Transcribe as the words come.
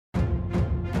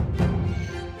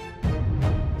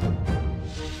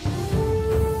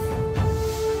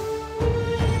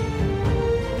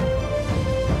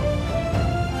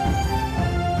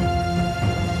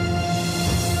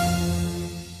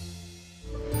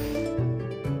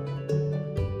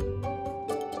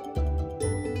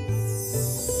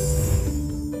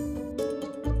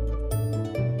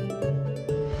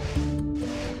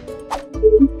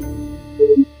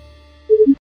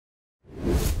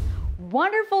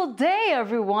Wonderful day,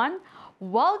 everyone!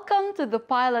 Welcome to the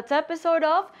pilot episode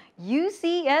of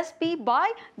UCSP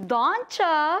by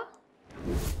Doncha,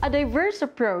 a diverse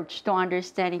approach to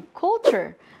understanding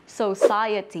culture,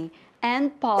 society,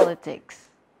 and politics.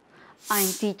 I'm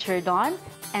Teacher Dawn,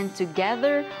 and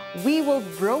together we will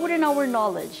broaden our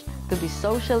knowledge to be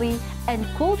socially and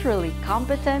culturally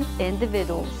competent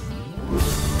individuals.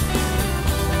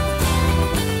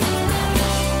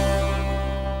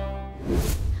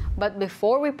 But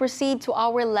before we proceed to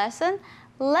our lesson,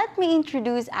 let me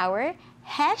introduce our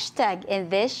hashtag in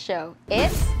this show.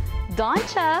 It's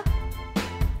Doncha.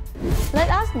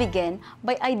 Let us begin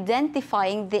by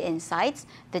identifying the insights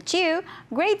that you,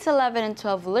 grades 11 and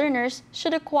 12 learners,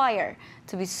 should acquire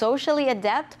to be socially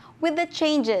adept with the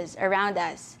changes around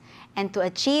us and to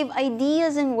achieve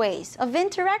ideas and ways of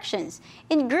interactions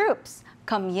in groups,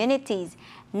 communities,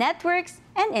 networks,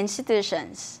 and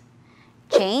institutions.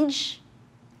 Change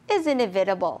is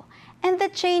inevitable, and the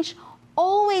change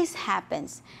always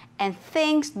happens, and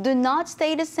things do not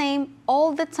stay the same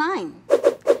all the time.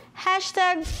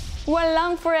 Hashtag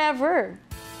walang forever.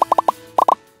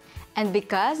 And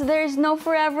because there is no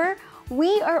forever,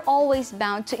 we are always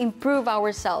bound to improve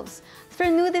ourselves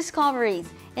through new discoveries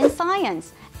in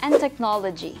science and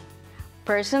technology,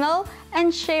 personal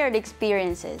and shared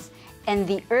experiences, and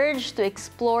the urge to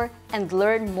explore and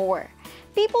learn more.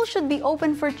 People should be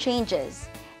open for changes.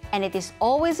 And it is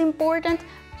always important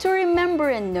to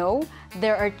remember and know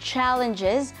there are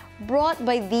challenges brought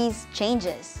by these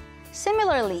changes.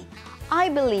 Similarly, I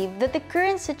believe that the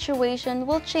current situation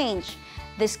will change.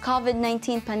 This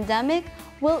COVID-19 pandemic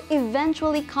will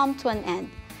eventually come to an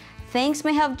end. Things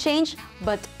may have changed,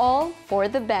 but all for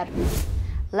the better.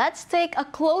 Let's take a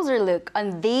closer look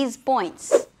on these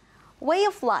points. Way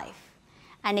of life.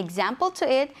 An example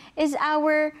to it is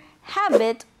our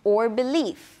habit or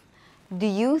belief. Do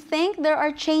you think there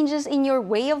are changes in your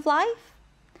way of life?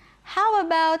 How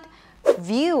about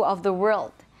view of the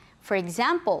world? For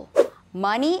example,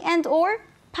 money and or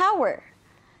power.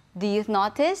 Do you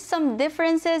notice some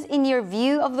differences in your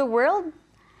view of the world?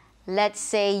 Let's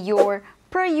say your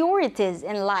priorities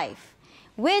in life,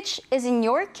 which is in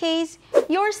your case,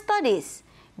 your studies.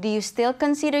 Do you still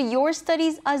consider your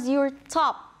studies as your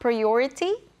top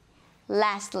priority?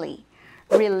 Lastly,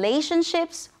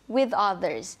 relationships with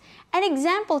others. An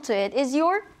example to it is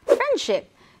your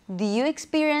friendship. Do you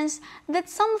experience that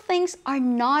some things are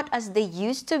not as they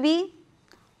used to be?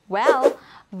 Well,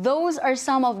 those are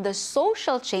some of the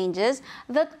social changes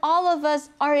that all of us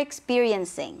are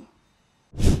experiencing.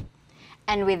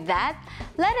 And with that,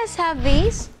 let us have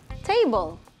this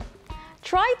table.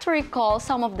 Try to recall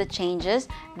some of the changes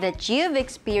that you've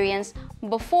experienced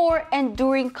before and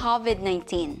during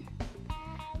COVID-19.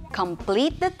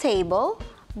 Complete the table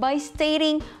by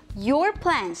stating your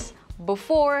plans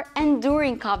before and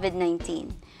during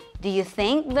COVID-19. Do you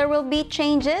think there will be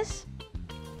changes?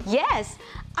 Yes,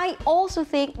 I also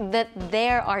think that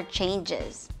there are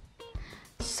changes.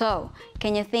 So,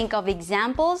 can you think of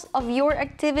examples of your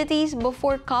activities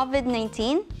before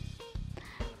COVID-19?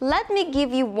 Let me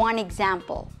give you one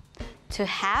example. To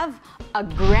have a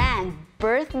grand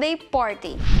birthday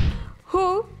party.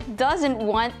 Who doesn't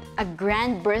want a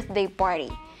grand birthday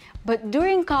party? But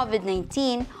during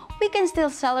COVID-19, we can still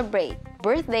celebrate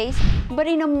birthdays, but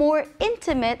in a more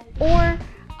intimate or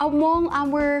among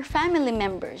our family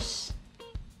members.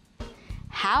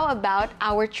 How about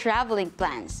our traveling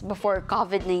plans before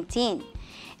COVID-19?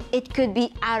 It could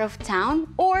be out of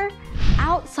town or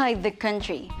outside the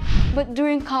country. But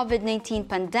during COVID-19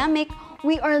 pandemic,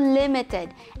 we are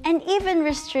limited and even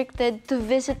restricted to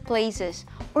visit places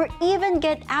or even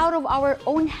get out of our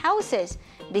own houses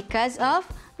because of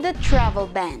the travel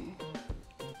ban.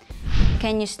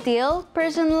 Can you still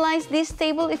personalize this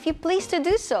table if you please to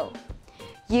do so?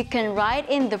 You can write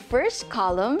in the first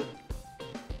column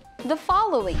the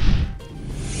following: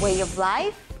 way of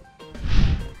life,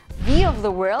 view of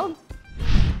the world,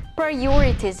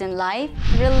 priorities in life,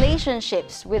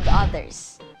 relationships with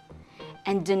others.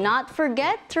 And do not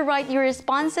forget to write your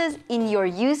responses in your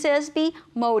UCSP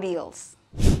modules.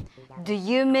 Do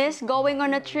you miss going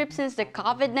on a trip since the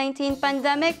COVID-19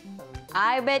 pandemic?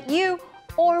 I bet you,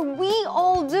 or we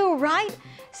all do, right?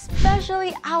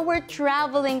 Especially our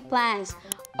traveling plans,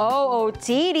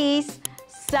 OOTDs,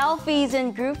 selfies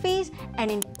and groupies,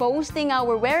 and in posting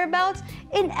our whereabouts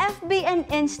in FB and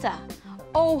Insta.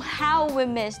 Oh, how we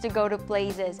miss to go to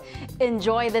places,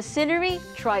 enjoy the scenery,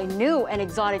 try new and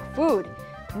exotic food,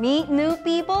 meet new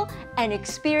people, and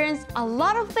experience a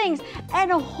lot of things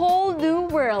and a whole new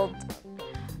world.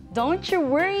 Don't you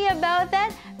worry about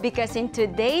that, because in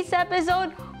today's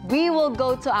episode, we will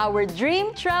go to our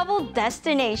dream travel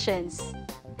destinations.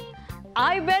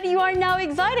 I bet you are now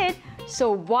excited,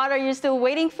 so what are you still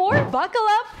waiting for? Buckle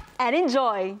up and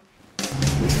enjoy!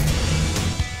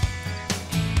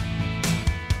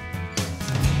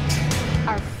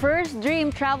 Our first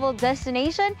dream travel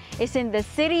destination is in the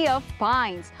city of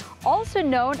Pines, also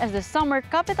known as the summer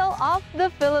capital of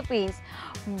the Philippines.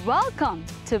 Welcome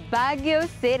to Baguio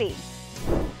City.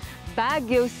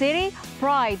 Baguio City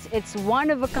prides its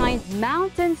one-of-a-kind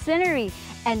mountain scenery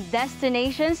and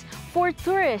destinations for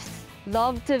tourists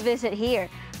love to visit here.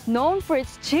 Known for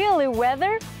its chilly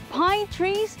weather, pine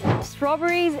trees,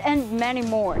 strawberries, and many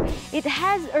more. It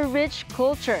has a rich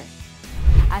culture.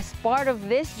 As part of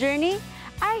this journey,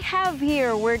 I have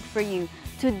here a word for you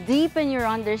to deepen your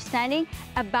understanding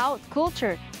about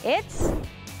culture. It's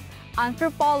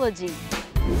anthropology.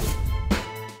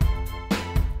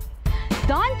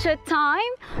 Don't you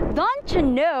time? Don't you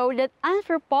know that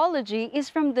anthropology is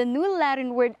from the new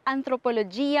Latin word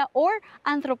anthropologia or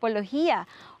anthropologia,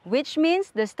 which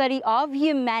means the study of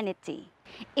humanity.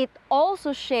 It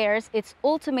also shares its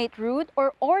ultimate root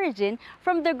or origin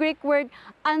from the Greek word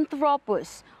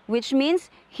anthropos, which means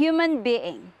human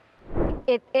being.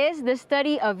 It is the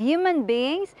study of human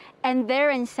beings and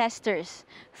their ancestors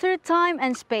through time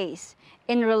and space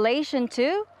in relation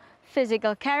to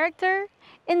physical character,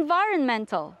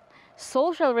 environmental,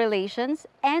 social relations,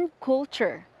 and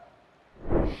culture.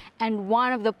 And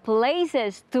one of the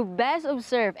places to best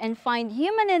observe and find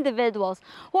human individuals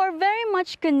who are very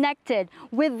much connected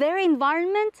with their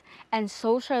environment and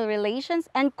social relations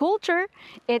and culture,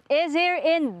 it is here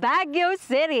in Baguio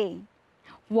City.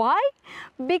 Why?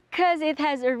 Because it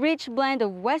has a rich blend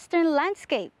of Western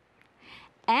landscape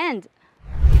and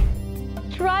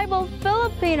tribal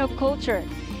Filipino culture.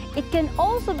 It can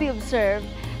also be observed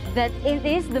that it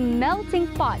is the melting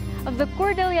pot of the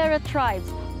Cordillera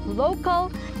tribes, local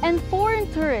and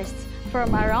foreign tourists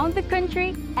from around the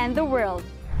country and the world.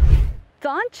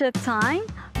 Don't you time?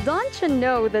 Don't you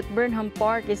know that Burnham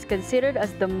Park is considered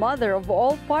as the mother of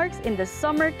all parks in the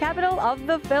summer capital of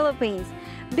the Philippines?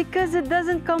 Because it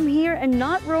doesn't come here and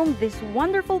not roam this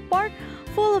wonderful park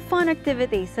full of fun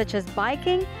activities such as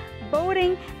biking,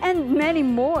 boating, and many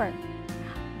more.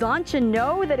 Don't you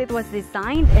know that it was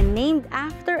designed and named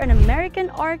after an American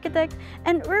architect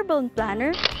and urban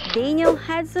planner, Daniel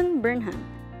Hudson Burnham?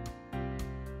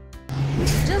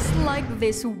 Just like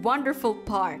this wonderful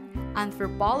park,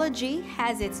 anthropology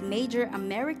has its major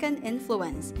American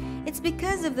influence. It's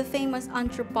because of the famous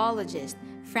anthropologist,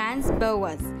 Franz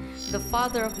Boas, the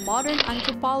father of modern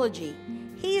anthropology.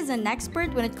 He is an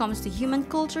expert when it comes to human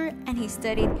culture and he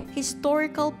studied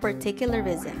historical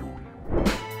particularism.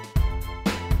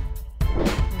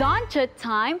 Don't you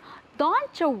time?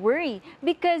 Don't you worry,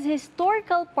 because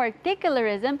historical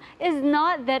particularism is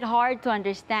not that hard to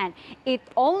understand. It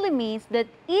only means that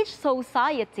each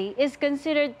society is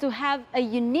considered to have a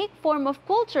unique form of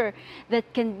culture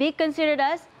that can be considered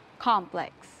as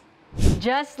complex.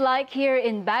 Just like here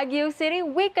in Baguio City,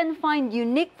 we can find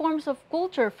unique forms of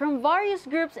culture from various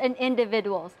groups and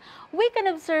individuals. We can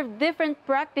observe different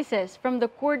practices from the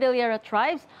Cordillera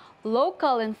tribes,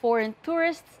 local and foreign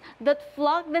tourists that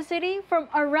flock the city from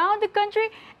around the country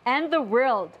and the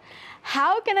world.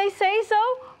 How can I say so?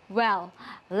 Well,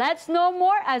 let's know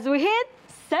more as we hit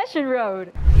Session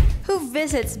Road. Who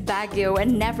visits Baguio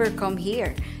and never come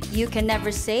here? You can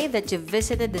never say that you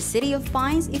visited the city of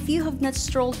Pines if you have not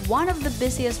strolled one of the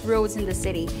busiest roads in the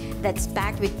city that's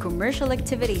packed with commercial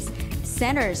activities,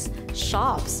 centers,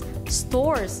 shops,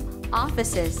 stores,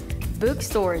 offices,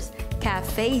 bookstores,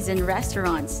 cafes, and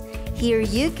restaurants. Here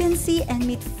you can see and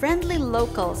meet friendly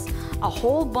locals, a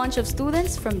whole bunch of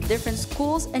students from different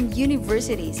schools and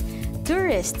universities,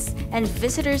 tourists and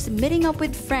visitors meeting up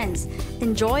with friends,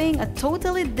 enjoying a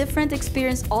totally different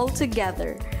experience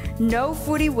altogether. No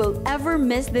foodie will ever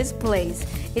miss this place.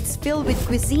 It's filled with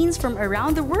cuisines from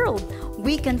around the world.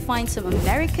 We can find some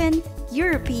American,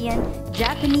 European,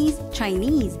 Japanese,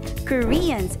 Chinese,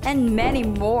 Koreans, and many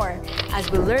more.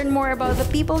 As we learn more about the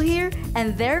people here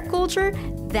and their culture,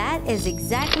 that is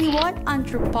exactly what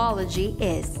anthropology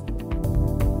is.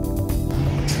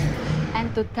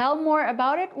 And to tell more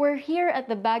about it, we're here at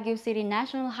the Baguio City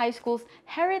National High School's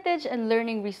Heritage and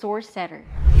Learning Resource Center.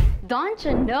 Don't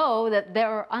you know that there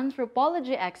are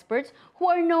anthropology experts who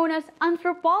are known as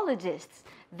anthropologists?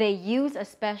 They use a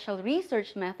special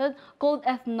research method called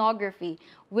ethnography,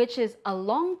 which is a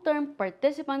long-term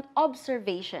participant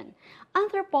observation.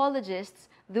 Anthropologists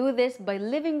do this by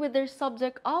living with their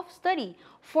subject of study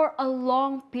for a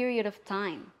long period of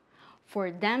time,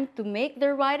 for them to make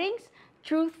their writings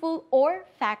truthful or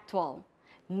factual.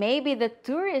 Maybe the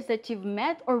tourist that you've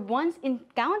met or once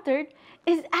encountered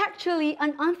is actually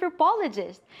an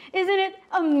anthropologist. Isn't it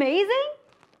amazing?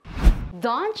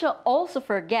 Don't you also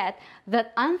forget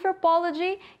that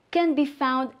anthropology can be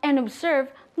found and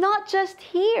observed not just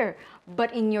here,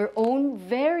 but in your own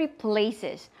very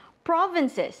places,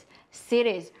 provinces,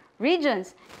 cities,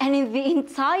 regions, and in the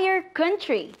entire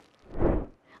country.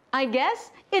 I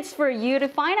guess it's for you to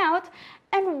find out.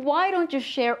 And why don't you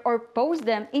share or post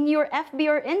them in your FB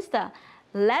or Insta?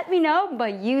 Let me know by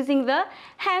using the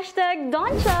hashtag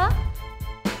Doncha.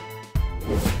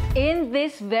 In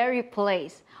this very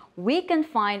place, we can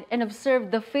find and observe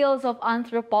the fields of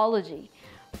anthropology.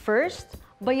 First,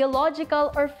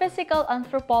 biological or physical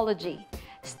anthropology,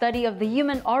 study of the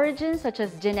human origins such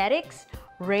as genetics,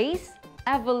 race,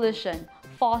 evolution,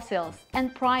 fossils,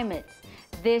 and primates.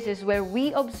 This is where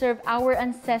we observe our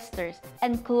ancestors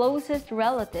and closest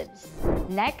relatives.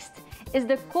 Next is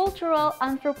the cultural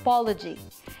anthropology,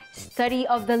 study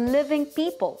of the living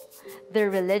people, their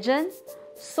religion,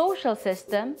 social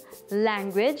system,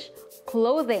 language,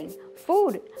 clothing,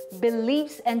 food,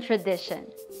 beliefs, and tradition.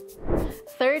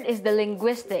 Third is the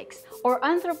linguistics or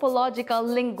anthropological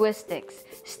linguistics,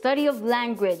 study of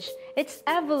language, its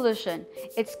evolution,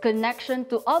 its connection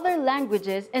to other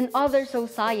languages and other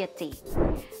society.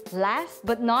 Last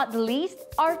but not the least,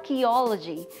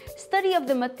 archaeology, study of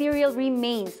the material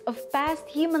remains of past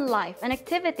human life and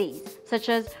activities such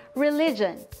as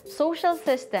religion, social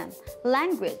system,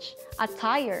 language,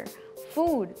 attire,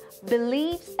 food,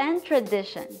 beliefs, and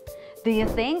tradition. Do you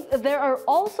think there are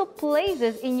also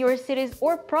places in your cities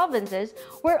or provinces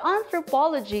where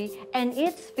anthropology and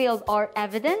its field are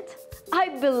evident? I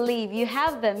believe you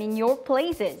have them in your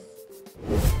places.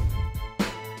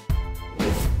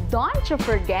 Don't you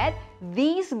forget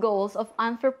these goals of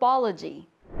anthropology.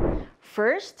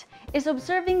 First is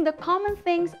observing the common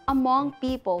things among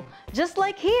people, just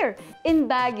like here in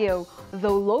Baguio.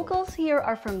 Though locals here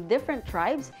are from different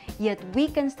tribes, yet we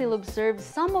can still observe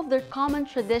some of their common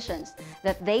traditions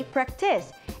that they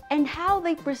practice and how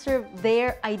they preserve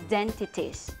their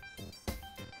identities.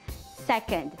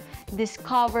 Second,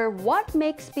 discover what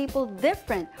makes people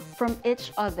different from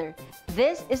each other.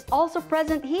 This is also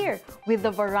present here with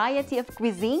the variety of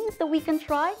cuisines that we can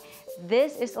try.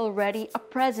 This is already a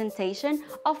presentation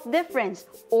of difference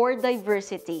or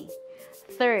diversity.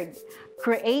 Third,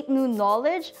 create new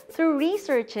knowledge through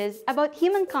researches about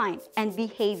humankind and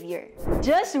behavior.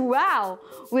 Just wow!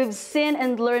 We've seen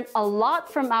and learned a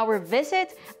lot from our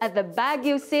visit at the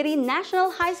Baguio City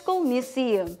National High School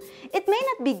Museum. It may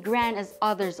not be grand as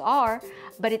others are,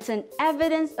 but it's an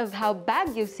evidence of how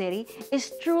Baguio City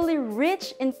is truly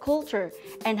rich in culture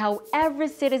and how every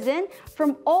citizen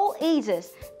from all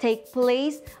ages take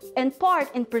place and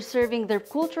part in preserving their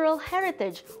cultural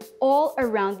heritage all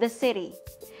around the city.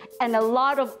 And a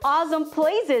lot of awesome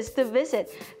places to visit,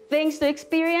 things to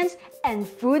experience, and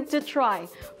food to try.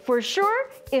 For sure,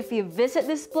 if you visit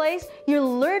this place,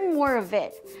 you'll learn more of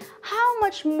it. How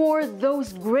much more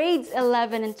those grades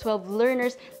 11 and 12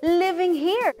 learners living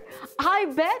here? I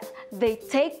bet they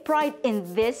take pride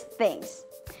in these things.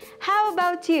 How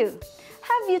about you?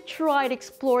 Have you tried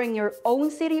exploring your own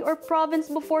city or province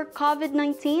before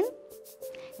COVID-19?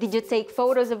 Did you take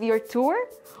photos of your tour?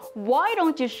 Why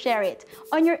don't you share it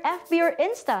on your FB or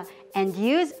Insta and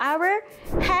use our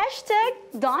hashtag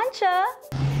Doncha?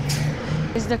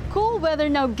 Is the cool weather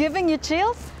now giving you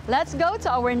chills? Let's go to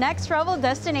our next travel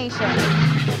destination.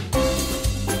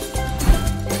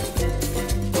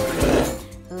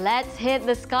 Let's hit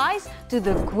the skies to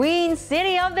the Queen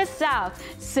City of the South,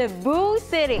 Cebu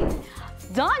City.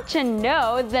 Don't you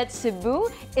know that Cebu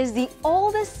is the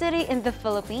oldest city in the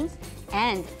Philippines?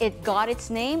 And it got its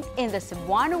name in the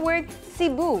Cebuano word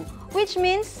Cebu, which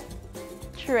means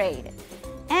trade.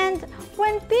 And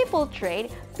when people trade,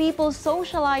 people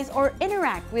socialize or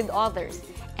interact with others.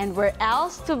 And where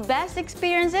else to best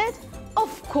experience it?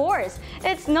 Of course,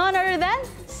 it's none other than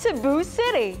Cebu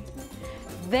City.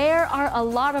 There are a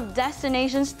lot of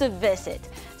destinations to visit,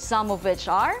 some of which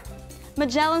are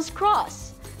Magellan's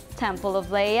Cross, Temple of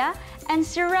Leia, and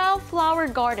Criselle Flower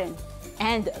Garden,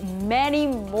 and many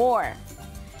more.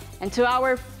 And to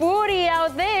our foodie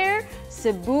out there,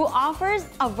 Cebu offers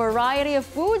a variety of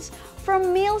foods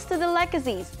from meals to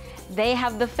delicacies. They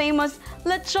have the famous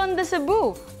Lechon de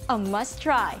Cebu, a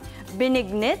must-try,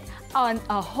 binignit, and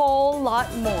a whole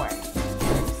lot more.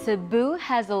 Cebu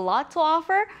has a lot to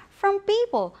offer from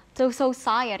people to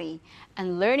society.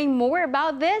 And learning more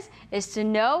about this is to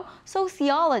know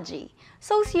sociology.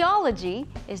 Sociology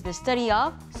is the study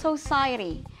of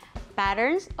society,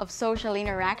 patterns of social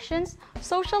interactions,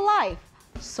 social life,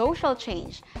 social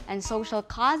change, and social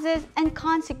causes and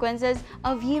consequences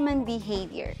of human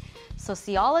behavior.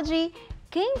 Sociology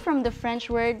came from the French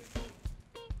word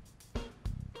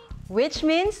which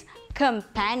means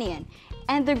companion,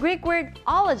 and the Greek word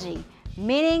ology,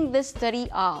 meaning the study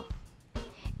of.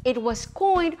 It was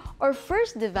coined or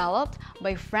first developed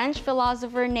by French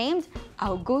philosopher named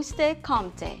Auguste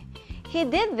Comte. He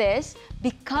did this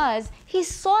because he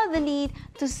saw the need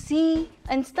to see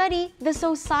and study the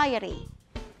society.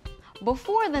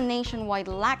 Before the nationwide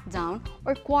lockdown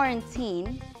or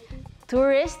quarantine,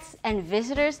 tourists and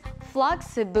visitors flocked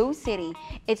Cebu City.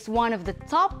 It's one of the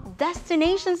top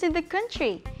destinations in the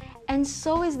country. And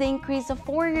so is the increase of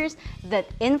foreigners that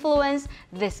influence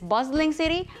this bustling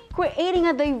city, creating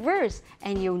a diverse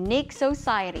and unique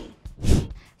society.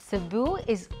 Cebu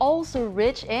is also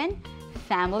rich in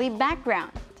family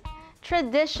background,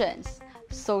 traditions,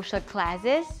 social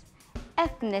classes,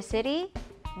 ethnicity,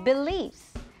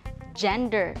 beliefs,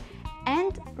 gender,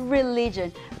 and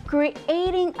religion,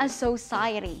 creating a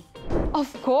society.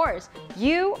 Of course,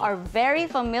 you are very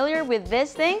familiar with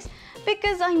these things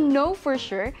because I know for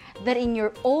sure that in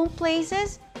your own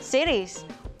places, cities,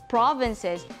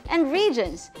 provinces, and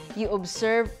regions, you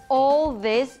observe all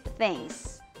these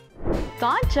things.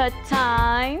 Tancha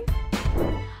time!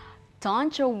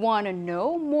 Tancha want to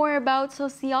know more about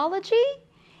sociology?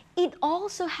 It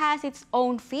also has its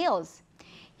own fields.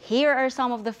 Here are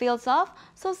some of the fields of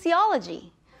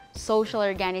sociology: social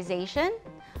organization,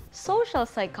 social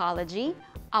psychology,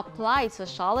 applied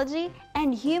sociology,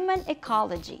 and human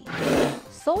ecology.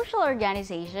 Social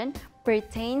organization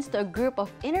pertains to a group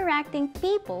of interacting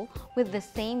people with the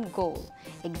same goal.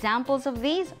 Examples of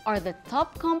these are the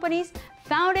top companies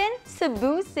found in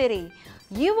Cebu City.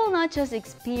 You will not just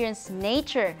experience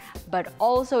nature, but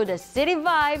also the city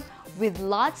vibe with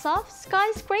lots of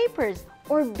skyscrapers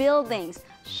or buildings,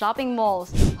 shopping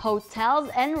malls, hotels,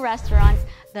 and restaurants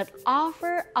that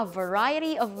offer a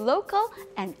variety of local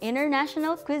and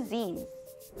international cuisines.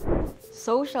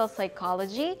 Social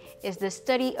psychology is the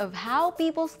study of how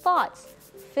people's thoughts,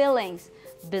 feelings,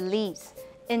 beliefs,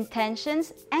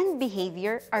 intentions, and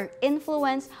behavior are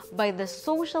influenced by the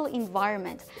social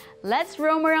environment. Let's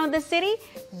roam around the city.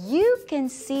 You can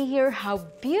see here how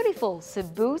beautiful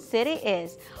Cebu City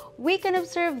is. We can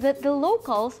observe that the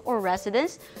locals or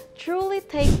residents truly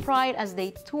take pride as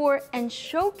they tour and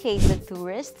showcase the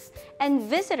tourists and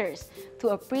visitors to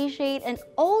appreciate and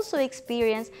also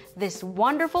experience these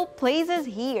wonderful places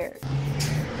here.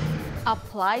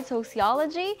 Applied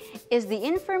sociology is the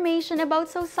information about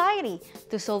society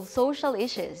to solve social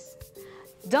issues.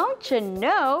 Don't you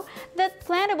know that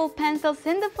Plantable Pencils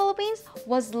in the Philippines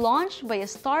was launched by a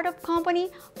startup company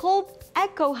called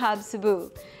EcoHub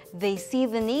Cebu? They see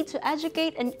the need to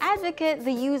educate and advocate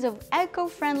the use of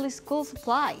eco-friendly school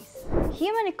supplies.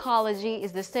 Human ecology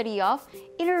is the study of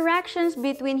interactions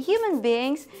between human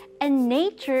beings and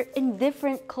nature in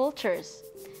different cultures.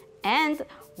 And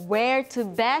where to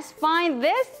best find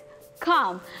this?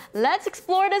 Come, let's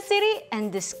explore the city and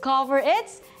discover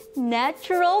its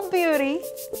natural beauty.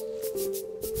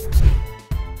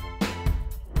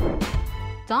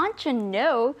 Don't you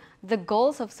know the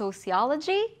goals of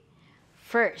sociology?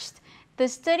 First, to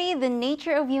study the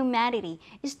nature of humanity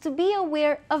is to be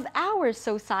aware of our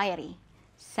society.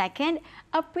 Second,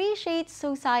 appreciate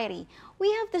society. We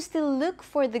have to still look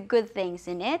for the good things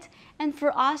in it and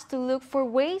for us to look for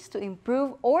ways to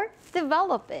improve or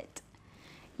develop it.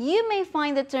 You may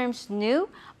find the terms new,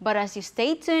 but as you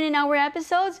stay tuned in our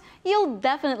episodes, you'll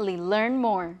definitely learn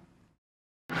more.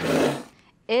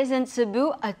 Isn't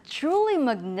Cebu a truly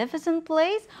magnificent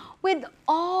place with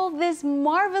all this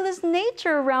marvelous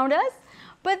nature around us?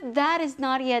 But that is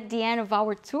not yet the end of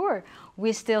our tour.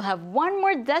 We still have one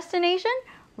more destination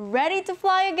ready to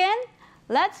fly again.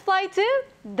 Let's fly to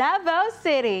Davao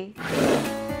City.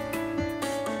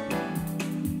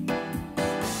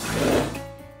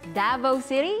 Davao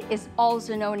City is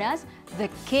also known as the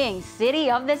King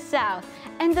City of the South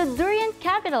and the durian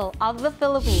capital of the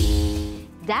Philippines.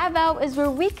 Davao is where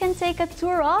we can take a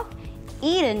tour of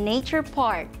Eden Nature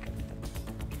Park,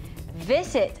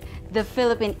 visit the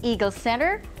Philippine Eagle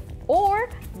Center, or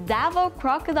Davao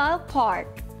Crocodile Park.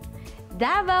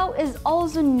 Davao is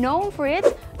also known for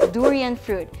its durian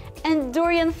fruit and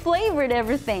durian flavored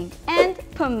everything and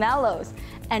pomelos.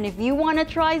 And if you want to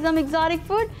try some exotic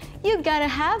food, you gotta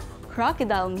have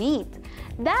crocodile meat.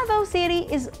 Davao City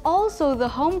is also the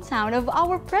hometown of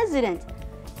our president.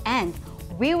 And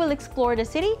we will explore the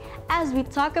city as we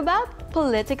talk about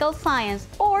political science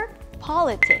or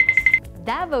politics.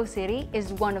 Davao City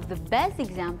is one of the best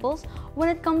examples when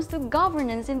it comes to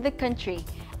governance in the country.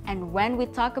 And when we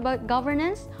talk about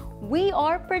governance, we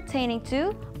are pertaining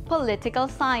to political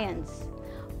science.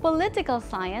 Political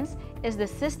science is the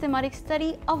systematic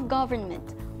study of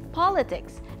government,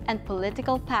 politics, and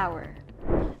political power.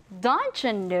 Don't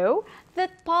you know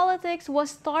that politics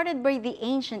was started by the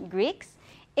ancient Greeks?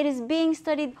 It is being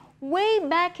studied way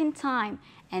back in time,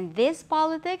 and this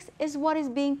politics is what is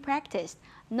being practiced,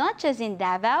 not just in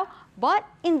Davao, but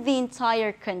in the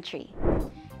entire country.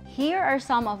 Here are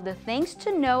some of the things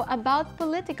to know about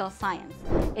political science.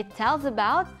 It tells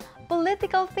about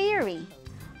political theory,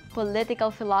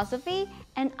 political philosophy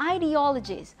and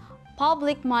ideologies,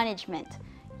 public management,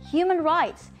 human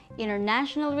rights,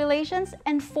 international relations,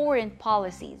 and foreign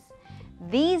policies.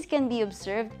 These can be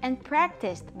observed and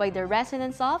practiced by the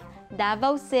residents of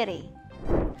Davao City.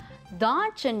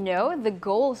 Don't you know the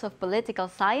goals of political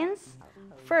science?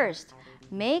 First,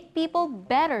 make people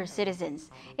better citizens.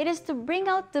 It is to bring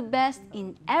out the best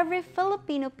in every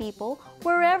Filipino people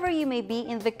wherever you may be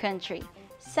in the country.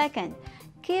 Second,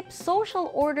 keep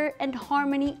social order and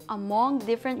harmony among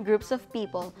different groups of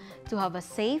people to have a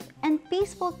safe and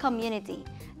peaceful community,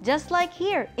 just like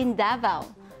here in Davao.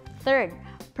 Third,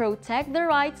 protect the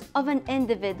rights of an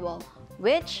individual,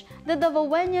 which the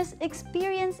Davaoenos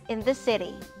experience in the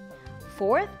city.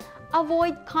 Fourth,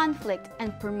 avoid conflict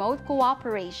and promote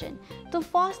cooperation to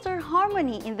foster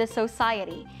harmony in the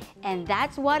society, and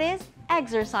that's what is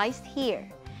exercised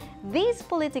here. These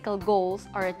political goals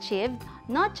are achieved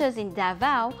not just in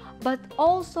Davao, but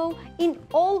also in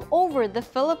all over the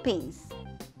Philippines.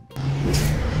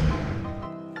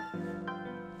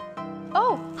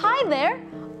 Oh, hi there!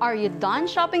 Are you done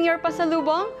shopping your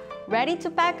pasalubong? Ready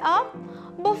to pack up?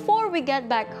 Before we get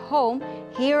back home,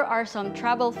 here are some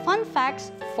travel fun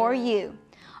facts for you.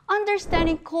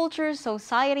 Understanding culture,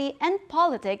 society, and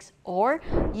politics, or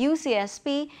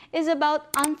UCSP, is about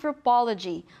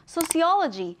anthropology,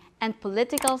 sociology, and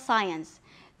political science.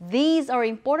 These are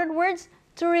important words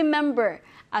to remember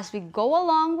as we go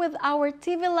along with our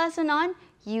TV lesson on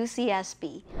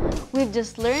UCSP. We've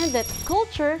just learned that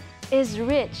culture is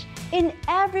rich in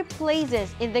every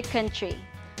places in the country.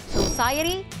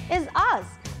 Society is us,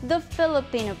 the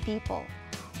Filipino people.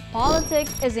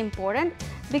 Politics is important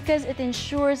because it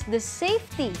ensures the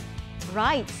safety,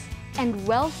 rights, and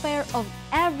welfare of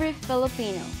every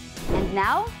Filipino. And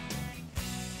now,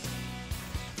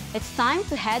 it's time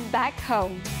to head back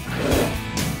home.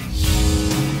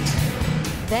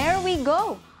 There we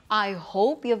go! I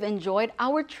hope you've enjoyed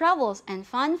our travels and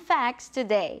fun facts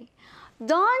today.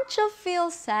 Don't you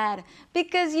feel sad?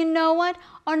 Because you know what?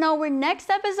 On our next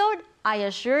episode, I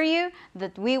assure you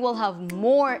that we will have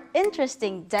more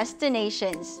interesting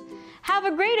destinations. Have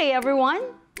a great day, everyone!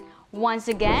 Once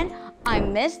again,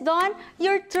 I'm Miss Dawn,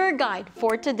 your tour guide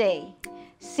for today.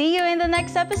 See you in the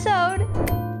next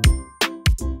episode!